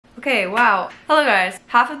Okay, wow. Hello guys.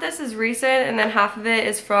 Half of this is recent and then half of it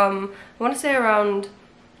is from, I want to say around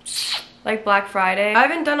like Black Friday. I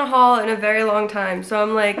haven't done a haul in a very long time, so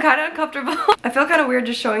I'm like kind of uncomfortable. I feel kind of weird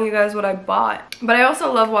just showing you guys what I bought, but I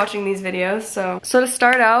also love watching these videos. So to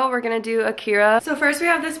start out, we're gonna do Akira. So first we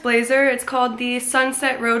have this blazer. It's called the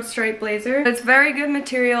Sunset Road Stripe blazer. It's very good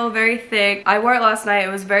material, very thick. I wore it last night.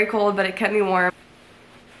 It was very cold, but it kept me warm.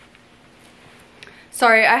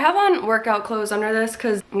 Sorry, I have on workout clothes under this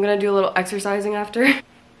because I'm gonna do a little exercising after.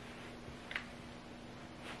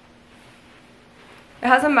 It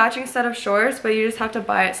has a matching set of shorts, but you just have to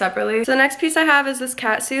buy it separately. So the next piece I have is this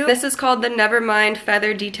cat suit. This is called the Nevermind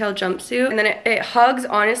Feather Detail Jumpsuit. And then it hugs,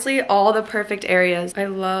 honestly, all the perfect areas. I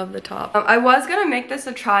love the top. I was gonna make this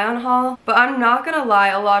a try-on haul, but I'm not gonna lie,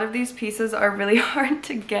 a lot of these pieces are really hard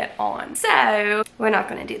to get on. So we're not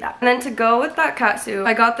gonna do that. And then to go with that cat suit,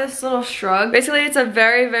 I got this little shrug. Basically, it's a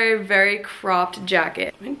very, very, very cropped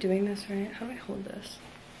jacket. Am I doing this right? How do I hold this?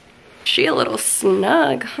 She a little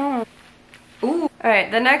snug, huh? Ooh.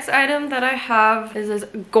 Alright, the next item that I have is this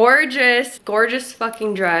gorgeous, gorgeous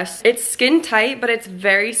fucking dress. It's skin tight, but it's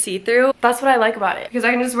very see-through. That's what I like about it, because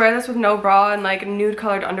I can just wear this with no bra and like nude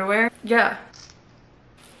colored underwear. Yeah.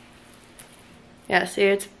 Yeah, see,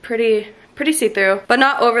 it's pretty see-through, but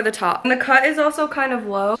not over the top. And the cut is also kind of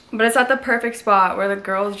low, but it's at the perfect spot where the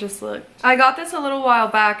girls just look. I got this a little while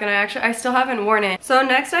back and I still haven't worn it. So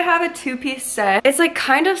next I have a two-piece set. It's like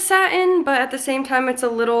kind of satin, but at the same time it's a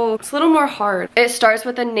little more hard. It starts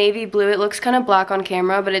with a navy blue. It looks kind of black on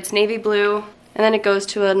camera, but it's navy blue, and then it goes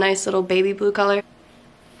to a nice little baby blue color.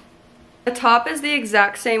 The top is the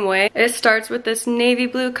exact same way. It starts with this navy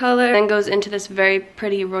blue color and then goes into this very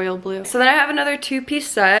pretty royal blue. So then I have another two-piece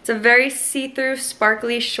set. It's a very see-through,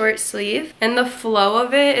 sparkly short sleeve, and the flow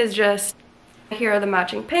of it is just... Here are the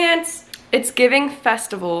matching pants. It's giving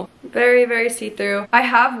festival. Very, very see-through. I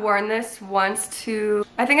have worn this once to...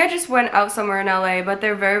 I think I just went out somewhere in LA, but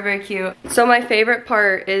they're very, very cute. So my favorite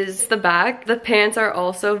part is the back. The pants are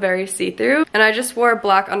also very see-through, and I just wore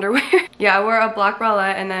black underwear. Yeah, I wore a black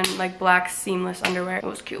bralette and then like black seamless underwear. It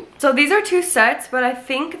was cute. So these are two sets, but I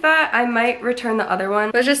think that I might return the other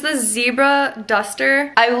one. It's just the zebra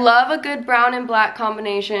duster. I love a good brown and black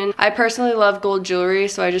combination. I personally love gold jewelry,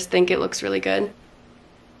 so I just think it looks really good.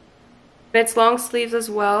 It's long sleeves as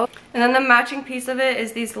well. And then the matching piece of it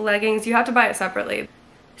is these leggings. You have to buy it separately.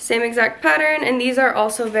 Same exact pattern, and these are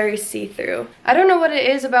also very see-through. I don't know what it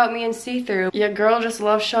is about me and see-through. Your girl just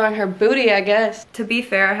loves showing her booty, I guess. To be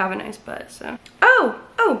fair, I have a nice butt, so.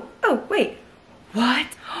 Oh, wait. What?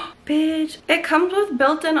 Bitch. It comes with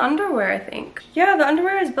built-in underwear, I think. Yeah, the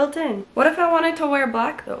underwear is built in. What if I wanted to wear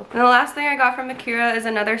black, though? And the last thing I got from Akira is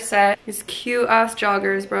another set. These cute-ass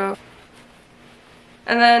joggers, bro.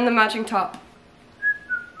 And then the matching top.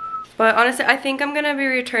 But honestly, I think I'm gonna be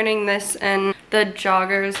returning this and the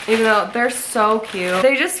joggers, even though they're so cute.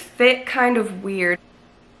 They just fit kind of weird.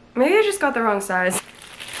 Maybe I just got the wrong size.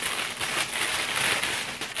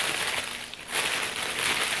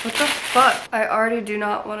 What the fuck? I already do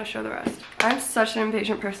not want to show the rest. I'm such an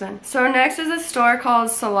impatient person. So next is a store called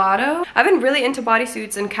Solado. I've been really into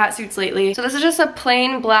bodysuits and catsuits lately. So this is just a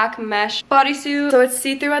plain black mesh bodysuit. So it's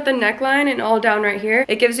see-through at the neckline and all down right here.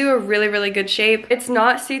 It gives you a really, really good shape. It's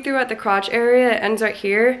not see-through at the crotch area. It ends right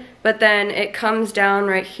here. But then it comes down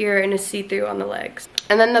right here and is see-through on the legs.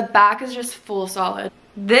 And then the back is just full solid.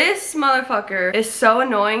 This motherfucker is so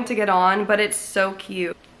annoying to get on, but it's so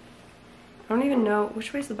cute. I don't even know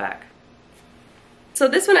which way's the back. So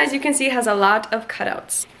this one, as you can see, has a lot of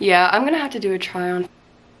cutouts. Yeah, I'm gonna have to do a try on.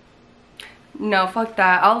 No, fuck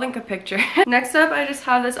that. I'll link a picture. Next up, I just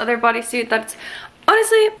have this other bodysuit that's...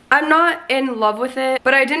 Honestly, I'm not in love with it,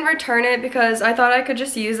 but I didn't return it because I thought I could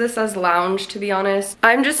just use this as lounge, to be honest.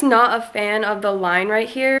 I'm just not a fan of the line right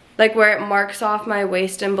here, like where it marks off my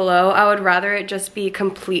waist and below. I would rather it just be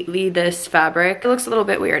completely this fabric. It looks a little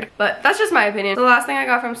bit weird, but that's just my opinion. The last thing I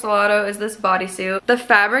got from Solado is this bodysuit. The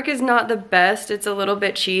fabric is not the best. It's a little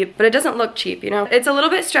bit cheap, but it doesn't look cheap, you know? It's a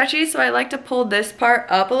little bit stretchy, so I like to pull this part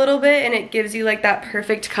up a little bit, and it gives you like that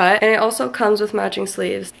perfect cut, and it also comes with matching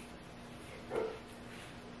sleeves.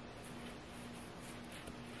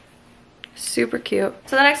 Super cute.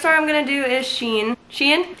 So the next store I'm gonna do is Shein.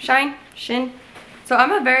 Shein? So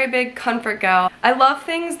I'm a very big comfort gal. I love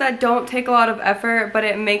things that don't take a lot of effort, but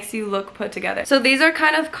it makes you look put together. So these are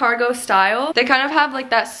kind of cargo style. They kind of have like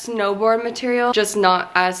that snowboard material, just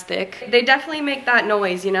not as thick. They definitely make that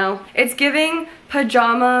noise, you know? It's giving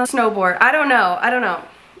pajama snowboard. I don't know.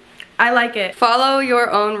 I like it. Follow your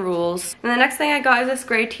own rules. And the next thing I got is this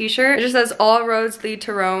gray t-shirt. It just says all roads lead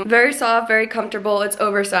to Rome. Very soft, very comfortable. It's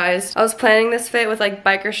oversized. I was planning this fit with like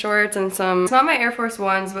biker shorts and some, it's not my Air Force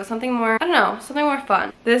Ones, but something more, I don't know, something more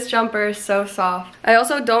fun. This jumper is so soft. I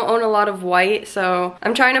also don't own a lot of white, so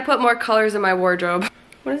I'm trying to put more colors in my wardrobe.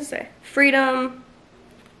 What does it say? Freedom.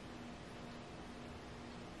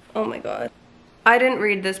 Oh my god. I didn't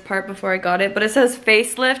read this part before I got it, but it says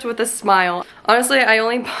facelift with a smile. Honestly, I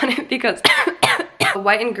only bought it because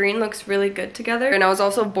white and green looks really good together. And I was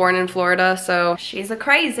also born in Florida, so she's a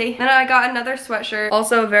crazy. Then I got another sweatshirt,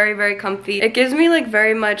 also very, very comfy. It gives me like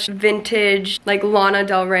very much vintage, like Lana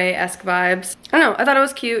Del Rey-esque vibes. I don't know, I thought it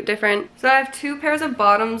was cute, different. So I have two pairs of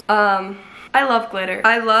bottoms. I love glitter.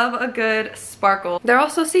 I love a good sparkle. They're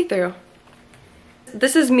also see-through.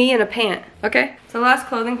 This is me in a pant, okay? So the last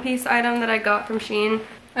clothing piece item that I got from Shein,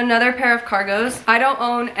 another pair of cargos. I don't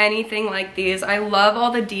own anything like these. I love all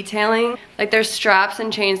the detailing. Like there's straps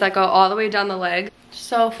and chains that go all the way down the leg.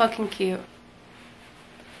 So fucking cute.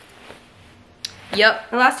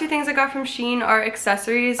 Yep. The last two things I got from Shein are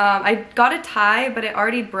accessories. I got a tie, but it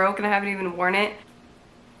already broke and I haven't even worn it.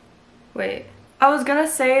 Wait. I was gonna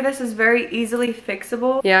say this is very easily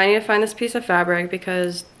fixable. Yeah, I need to find this piece of fabric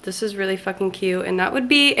because this is really fucking cute and that would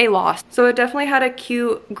be a loss. So it definitely had a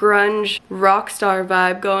cute grunge rock star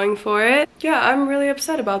vibe going for it. Yeah, I'm really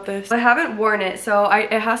upset about this. I haven't worn it, so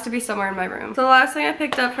it has to be somewhere in my room. So the last thing I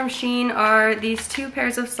picked up from Shein are these two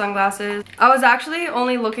pairs of sunglasses. I was actually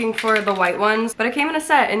only looking for the white ones, but it came in a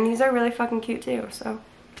set and these are really fucking cute too, so.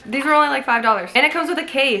 These were only like $5 and it comes with a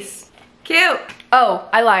case. Cute. Oh,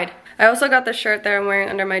 I lied. I also got the shirt that I'm wearing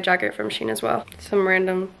under my jacket from Shein as well. Some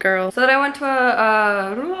random girl. So then I went to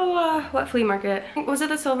a, what flea market? Was it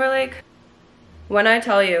the Silver Lake? When I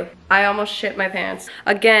tell you, I almost shit my pants.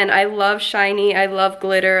 Again, I love shiny, I love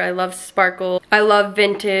glitter, I love sparkle, I love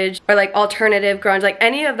vintage, or like alternative grunge, like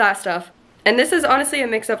any of that stuff. And this is honestly a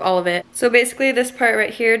mix of all of it. So basically this part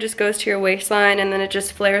right here just goes to your waistline and then it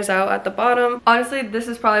just flares out at the bottom. Honestly, this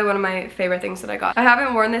is probably one of my favorite things that I got. I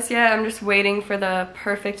haven't worn this yet. I'm just waiting for the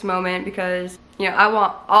perfect moment because, you know, I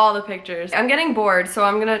want all the pictures. I'm getting bored, so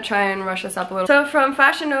I'm gonna try and rush this up a little. So from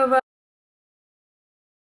Fashion Nova,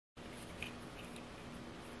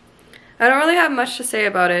 I don't really have much to say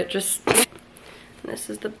about it. Just, this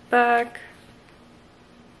is the back.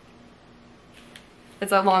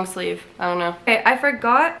 It's a long sleeve. I don't know. Okay, I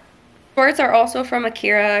forgot. Shorts are also from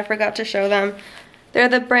Akira. I forgot to show them. They're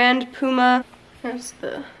the brand Puma. There's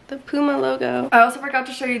the Puma logo. I also forgot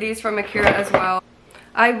to show you these from Akira as well.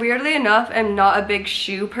 I weirdly enough am not a big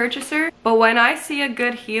shoe purchaser, but when I see a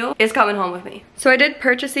good heel, it's coming home with me. So I did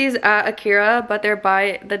purchase these at Akira, but they're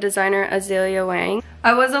by the designer Azalea Wang.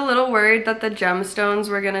 I was a little worried that the gemstones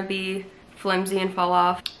were gonna be flimsy and fall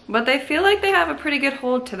off, but they feel like they have a pretty good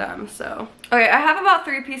hold to them, so. Okay, I have about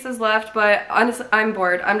 3 pieces left, but honestly, I'm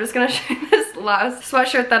bored. I'm just gonna show you this last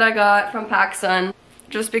sweatshirt that I got from PacSun,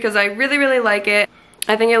 just because I really, really like it.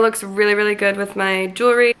 I think it looks really, really good with my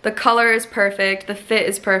jewelry. The color is perfect, the fit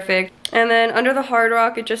is perfect. And then under the hard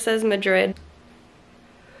rock, it just says Madrid.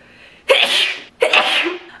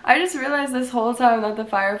 I just realized this whole time that the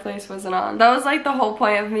fireplace wasn't on. That was like the whole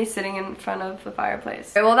point of me sitting in front of the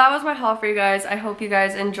fireplace. Okay, well, that was my haul for you guys. I hope you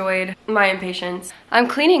guys enjoyed my impatience. I'm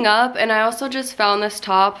cleaning up and I also just found this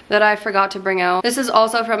top that I forgot to bring out. This is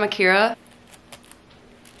also from Akira.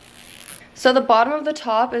 So the bottom of the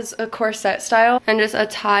top is a corset style and just a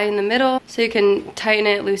tie in the middle so you can tighten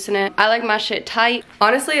it, loosen it. I like my shit tight.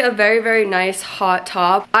 Honestly, a very, very nice hot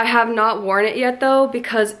top. I have not worn it yet though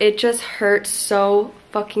because it just hurts so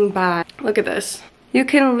fucking bad. Look at this. You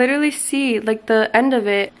can literally see like the end of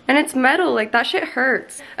it and it's metal, like that shit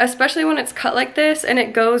hurts. Especially when it's cut like this and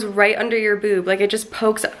it goes right under your boob. Like it just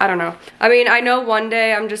pokes, I don't know. I mean, I know one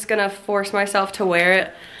day I'm just gonna force myself to wear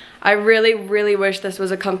it. I really, really wish this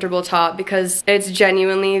was a comfortable top because it's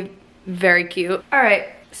genuinely very cute. All right,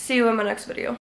 see you in my next video.